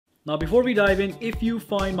Now before we dive in, if you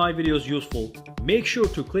find my videos useful, make sure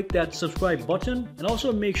to click that subscribe button and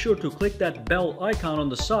also make sure to click that bell icon on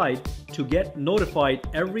the side to get notified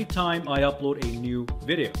every time I upload a new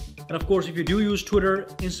video. And of course, if you do use Twitter,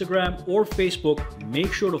 Instagram, or Facebook,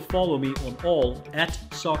 make sure to follow me on all at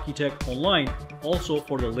SAKITECH Online, also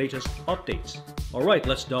for the latest updates. Alright,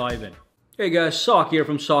 let's dive in. Hey guys, Sak here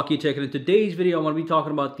from SAKITECH, and in today's video I'm going to be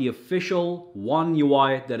talking about the official One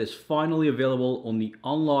UI that is finally available on the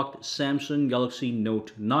unlocked Samsung Galaxy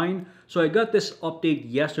Note 9. So I got this update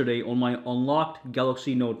yesterday on my unlocked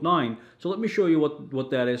Galaxy Note 9. So let me show you what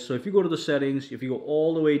that is. So if you go to the settings, if you go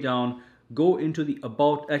all the way down, go into the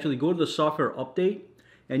go to the software update,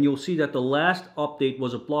 and you'll see that the last update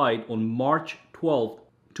was applied on March 12th,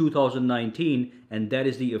 2019, and that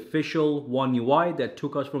is the official One UI that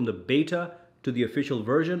took us from the beta to the official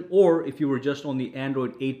version. Or if you were just on the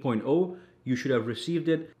Android 8.0, you should have received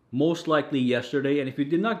it most likely yesterday. And if you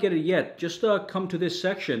did not get it yet, just come to this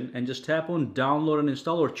section and just tap on download and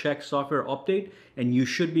install or check software update, and you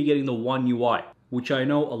should be getting the One UI, which I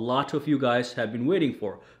know a lot of you guys have been waiting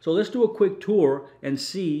for. So let's do a quick tour and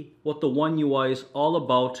see what the One UI is all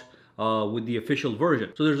about with the official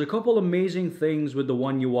version. So there's a couple amazing things with the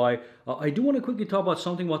One UI. I do want to quickly talk about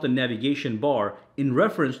something about the navigation bar in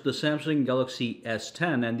reference to the Samsung Galaxy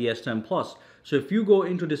S10 and the S10 Plus. So if you go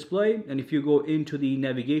into display and if you go into the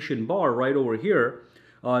navigation bar right over here,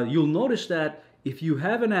 you'll notice that if you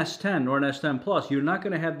have an S10 or an S10 Plus, you're not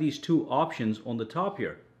going to have these two options on the top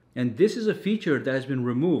here. And this is a feature that has been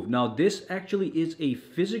removed. Now this actually is a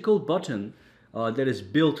physical button that is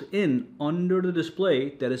built in under the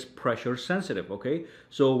display that is pressure sensitive, okay?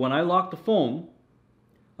 So when I lock the phone,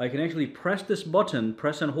 I can actually press this button,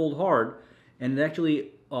 press and hold hard, and it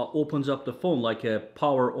actually opens up the phone like a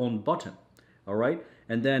power on button, all right?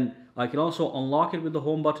 And then I can also unlock it with the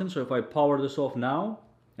home button. So if I power this off now,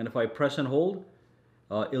 and if I press and hold,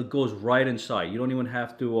 it goes right inside. You don't even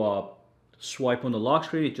have to swipe on the lock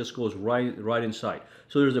screen, it just goes right inside.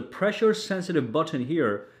 So there's a pressure sensitive button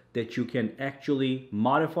here that you can actually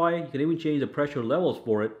modify. You can even change the pressure levels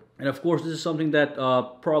for it. And of course, this is something that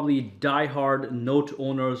probably die-hard Note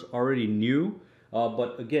owners already knew.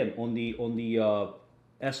 But again, on the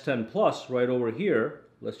S10 Plus right over here,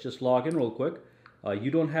 let's just log in real quick.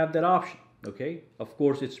 You don't have that option, okay? Of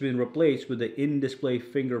course, it's been replaced with the in-display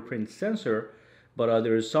fingerprint sensor, but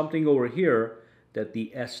there is something over here that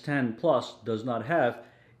the S10 Plus does not have,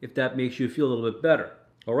 if that makes you feel a little bit better.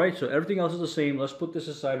 All right, so everything else is the same. Let's put this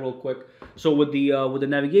aside real quick. So with the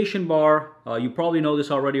navigation bar, you probably know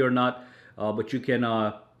this already or not, but you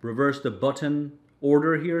can reverse the button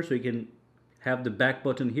order here. So you can have the back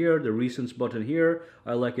button here, the recents button here.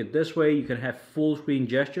 I like it this way. You can have full screen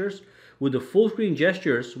gestures. With the full screen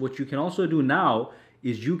gestures, what you can also do now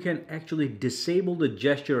is you can actually disable the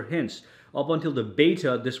gesture hints. Up until the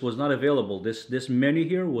beta, this was not available. This menu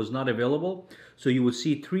here was not available. So you would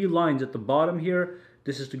see three lines at the bottom here.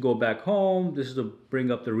 This is to go back home. This is to bring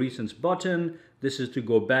up the recents button. This is to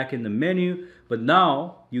go back in the menu. But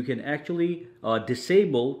now you can actually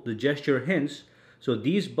disable the gesture hints. So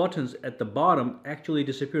these buttons at the bottom actually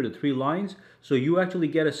disappear, the three lines. So you actually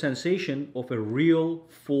get a sensation of a real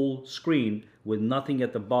full screen with nothing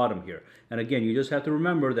at the bottom here. And again, you just have to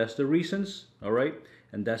remember that's the recents, all right?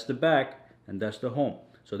 And that's the back, and that's the home.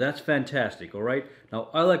 So that's fantastic, all right? Now,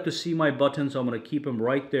 I like to see my buttons, so I'm going to keep them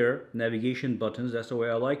right there, navigation buttons, that's the way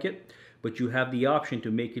I like it. But you have the option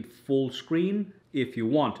to make it full screen if you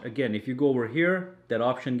want. Again, if you go over here, that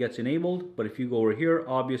option gets enabled, but if you go over here,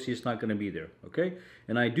 obviously it's not going to be there, okay?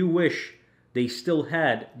 And I do wish they still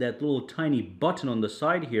had that little tiny button on the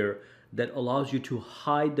side here that allows you to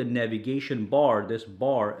hide the navigation bar, this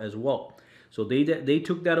bar as well. So they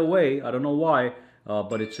took that away, I don't know why.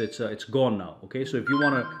 But it's gone now, okay? So if you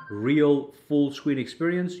want a real full screen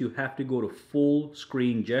experience, you have to go to full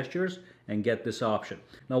screen gestures and get this option.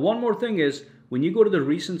 Now, one more thing is, when you go to the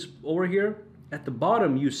recents over here, at the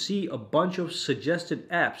bottom, you see a bunch of suggested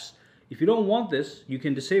apps. If you don't want this, you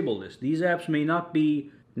can disable this. These apps may not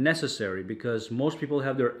be necessary because most people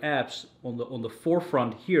have their apps on the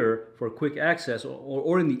forefront here for quick access,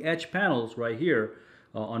 or in the edge panels right here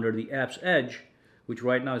under the apps edge, which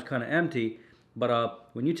right now is kind of empty. But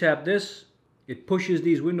when you tap this, it pushes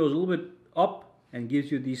these windows a little bit up and gives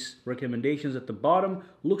you these recommendations at the bottom.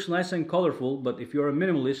 Looks nice and colorful, but if you're a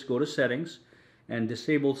minimalist, go to settings and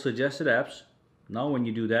disable suggested apps. Now when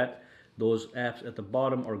you do that, those apps at the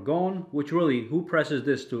bottom are gone, which really, who presses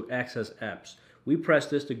this to access apps? We press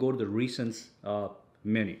this to go to the recents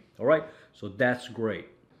menu, all right? So that's great.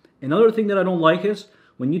 Another thing that I don't like is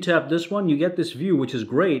when you tap this one, you get this view, which is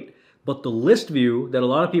great, but the list view that a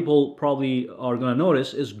lot of people probably are going to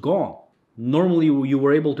notice is gone. Normally you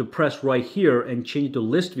were able to press right here and change the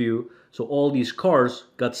list view, so all these cars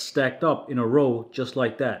got stacked up in a row just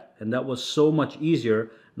like that, and that was so much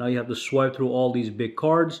easier. Now you have to swipe through all these big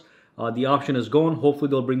cards. The option is gone. Hopefully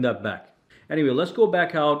they'll bring that back. Anyway, let's go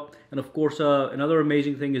back out, and of course another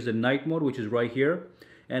amazing thing is the night mode, which is right here.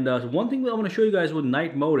 And one thing that I want to show you guys with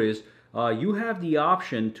night mode is you have the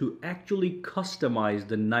option to actually customize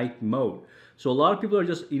the night mode. So a lot of people are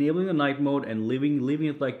just enabling the night mode and leaving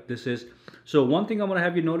it like this is. So one thing I'm going to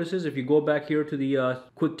have you notice is if you go back here to the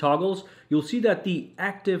quick toggles, you'll see that the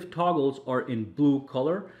active toggles are in blue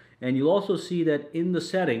color, and you'll also see that in the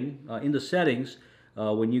settings,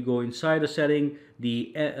 when you go inside the setting,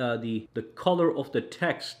 the color of the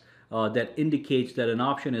text that indicates that an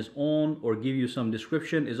option is on or give you some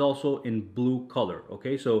description is also in blue color.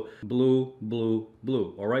 Okay, so blue, blue,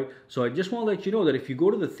 blue. All right, so I just want to let you know that if you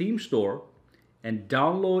go to the theme store and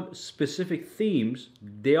download specific themes,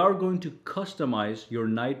 they are going to customize your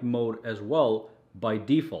night mode as well by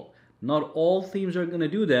default. Not all themes are going to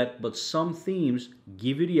do that, but some themes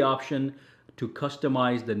give you the option to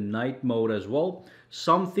customize the night mode as well.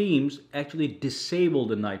 Some themes actually disable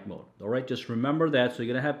the night mode. All right, just remember that. So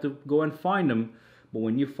you're going to have to go and find them, but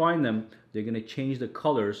when you find them, they're going to change the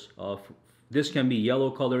colors. This can be yellow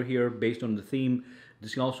color here based on the theme.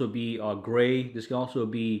 This can also be gray. This can also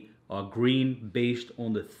be green based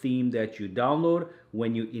on the theme that you download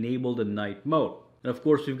when you enable the night mode. And of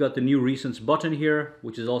course, we've got the new recents button here,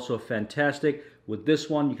 which is also fantastic. With this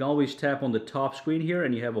one, you can always tap on the top screen here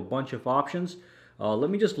and you have a bunch of options.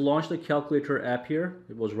 Let me just launch the calculator app here.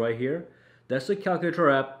 It was right here. That's the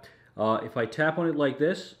calculator app. If I tap on it like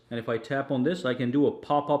this, and if I tap on this, I can do a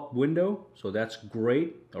pop-up window. So that's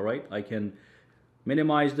great. All right, I can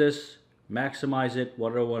minimize this, maximize it,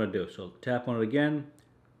 whatever I want to do. So tap on it again,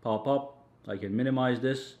 pop up. I can minimize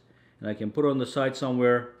this, and I can put it on the side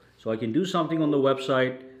somewhere. So I can do something on the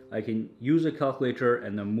website. I can use a calculator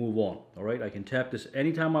and then move on. All right, I can tap this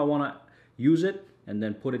anytime I want to use it and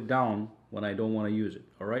then put it down when I don't want to use it.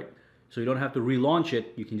 All right, so you don't have to relaunch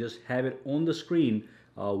it. You can just have it on the screen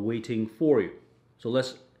waiting for you. So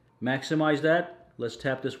let's maximize that. Let's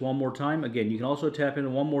tap this one more time. Again, you can also tap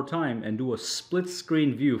in one more time and do a split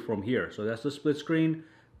screen view from here. So that's the split screen.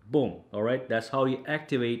 Boom. All right, that's how you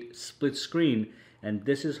activate split screen. And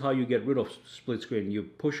this is how you get rid of split screen. You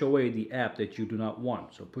push away the app that you do not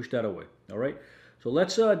want. So push that away. All right. So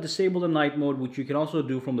let's disable the night mode, which you can also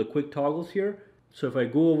do from the quick toggles here. So if I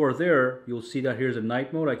go over there, you'll see that here's a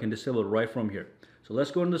night mode. I can disable it right from here. So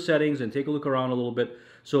let's go into settings and take a look around a little bit.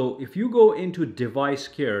 So if you go into device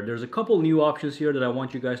care, there's a couple new options here that I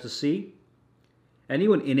want you guys to see. And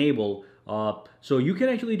even enable. So you can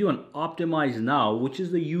actually do an optimize now, which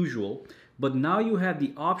is the usual. But now you have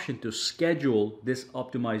the option to schedule this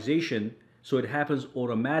optimization so it happens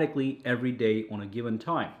automatically every day on a given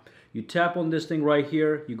time. You tap on this thing right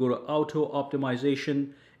here, you go to auto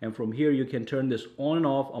optimization, and from here you can turn this on and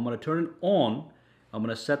off. I'm going to turn it on. I'm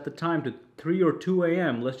going to set the time to 3 or 2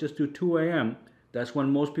 a.m. Let's just do 2 a.m. That's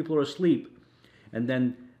when most people are asleep. And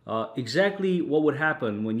then exactly what would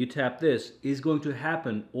happen when you tap this is going to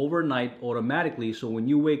happen overnight automatically. So when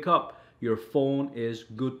you wake up, your phone is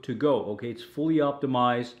good to go. Okay, it's fully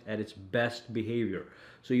optimized at its best behavior.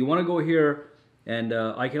 So you want to go here, and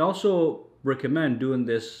I can also recommend doing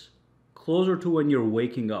this closer to when you're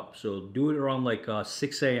waking up. So do it around like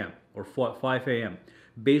 6 a.m. or 5 a.m.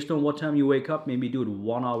 Based on what time you wake up, maybe do it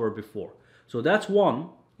 1 hour before. So that's one.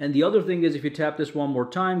 And the other thing is, if you tap this one more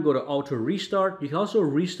time, go to auto restart. You can also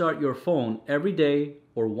restart your phone every day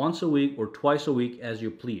or once a week or twice a week as you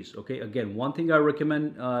please. Okay, again, one thing I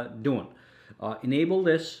recommend doing, enable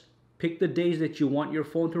this, pick the days that you want your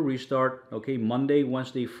phone to restart. Okay, Monday,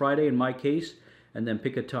 Wednesday, Friday in my case, and then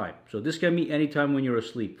pick a time. So this can be anytime when you're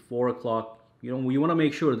asleep, 4 o'clock. You know, you want to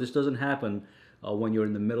make sure this doesn't happen when you're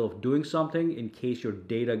in the middle of doing something, in case your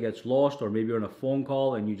data gets lost, or maybe you're on a phone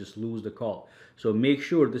call and you just lose the call. So make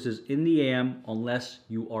sure this is in the AM. Unless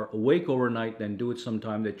you are awake overnight, then do it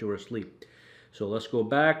sometime that you're asleep. So let's go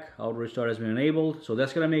back. Auto restart has been enabled. So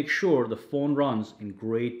that's going to make sure the phone runs in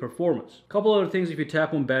great performance. A couple other things. If you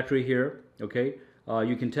tap on battery here, okay,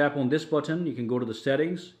 you can tap on this button. You can go to the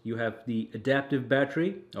settings. You have the adaptive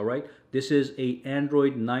battery. All right, this is a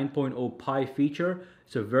Android 9.0 Pie feature.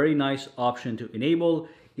 It's a very nice option to enable.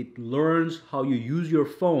 It learns how you use your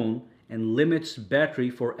phone and limits battery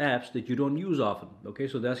for apps that you don't use often. Okay,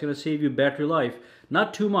 so that's going to save you battery life.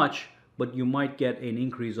 Not too much, but you might get an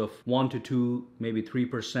increase of 1 to 2, maybe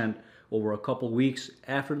 3% over a couple weeks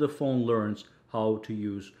after the phone learns how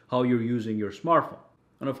you're using your smartphone.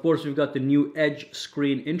 And of course, we've got the new Edge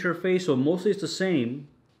screen interface. So mostly it's the same,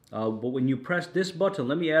 but when you press this button,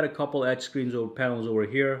 let me add a couple Edge screens or panels over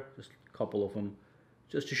here, just a couple of them,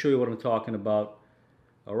 just to show you what I'm talking about.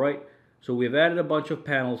 All right, so we've added a bunch of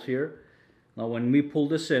panels here. Now when we pull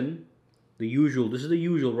this in, this is the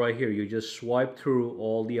usual right here. You just swipe through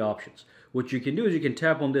all the options. What you can do is you can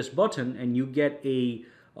tap on this button and you get a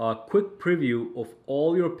quick preview of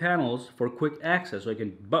all your panels for quick access. So I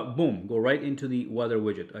can, boom, go right into the weather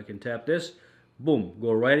widget. I can tap this, boom,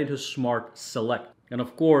 go right into Smart Select. And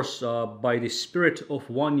of course, by the spirit of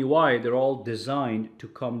One UI, they're all designed to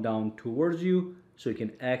come down towards you so you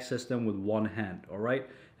can access them with one hand, all right?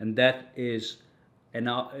 And that is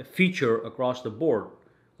a feature across the board.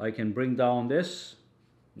 I can bring down this,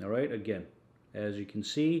 all right, again, as you can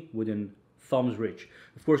see, within thumb's reach.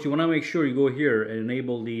 Of course, you want to make sure you go here and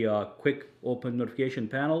enable the quick open notification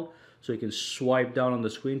panel, so you can swipe down on the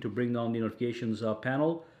screen to bring down the notifications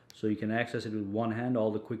panel, so you can access it with one hand,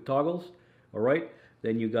 all the quick toggles. All right,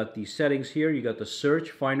 then you got the settings here, you got the search,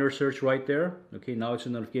 Finder search right there. Okay, now it's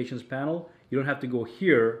in the notifications panel. You don't have to go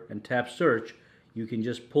here and tap search. You can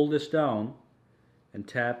just pull this down and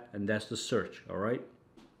tap, and that's the search. All right.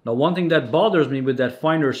 Now, one thing that bothers me with that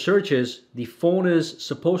Finder search is the phone is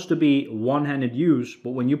supposed to be one-handed use, but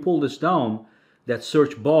when you pull this down, that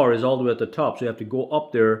search bar is all the way at the top, so you have to go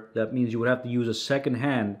up there. That means you would have to use a second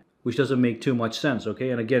hand, which doesn't make too much sense, okay?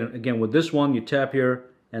 And again, with this one, you tap here,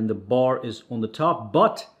 and the bar is on the top,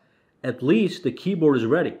 but at least the keyboard is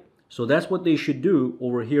ready. So that's what they should do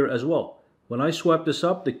over here as well. When I swipe this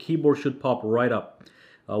up, the keyboard should pop right up.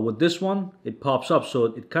 With this one, it pops up, so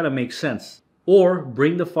it kind of makes sense. Or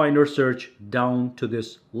bring the Finder search down to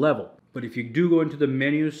this level. But if you do go into the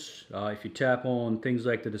menus, if you tap on things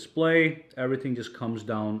like the display, everything just comes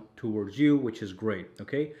down towards you, which is great,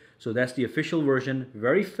 okay? So that's the official version,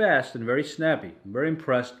 very fast and very snappy. I'm very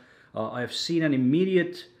impressed. I've seen an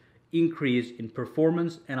immediate increase in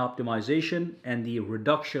performance and optimization and the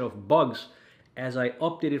reduction of bugs as I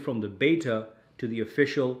updated from the beta to the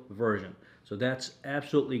official version. So that's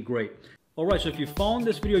absolutely great. Alright, so if you found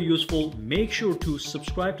this video useful, make sure to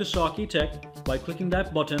subscribe to SAKITECH by clicking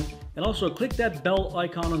that button, and also click that bell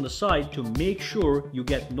icon on the side to make sure you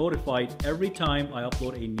get notified every time I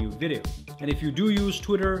upload a new video. And if you do use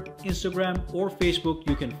Twitter, Instagram, or Facebook,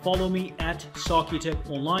 you can follow me at SAKITECH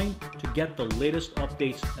Online to get the latest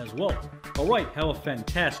updates as well. Alright, have a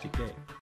fantastic day.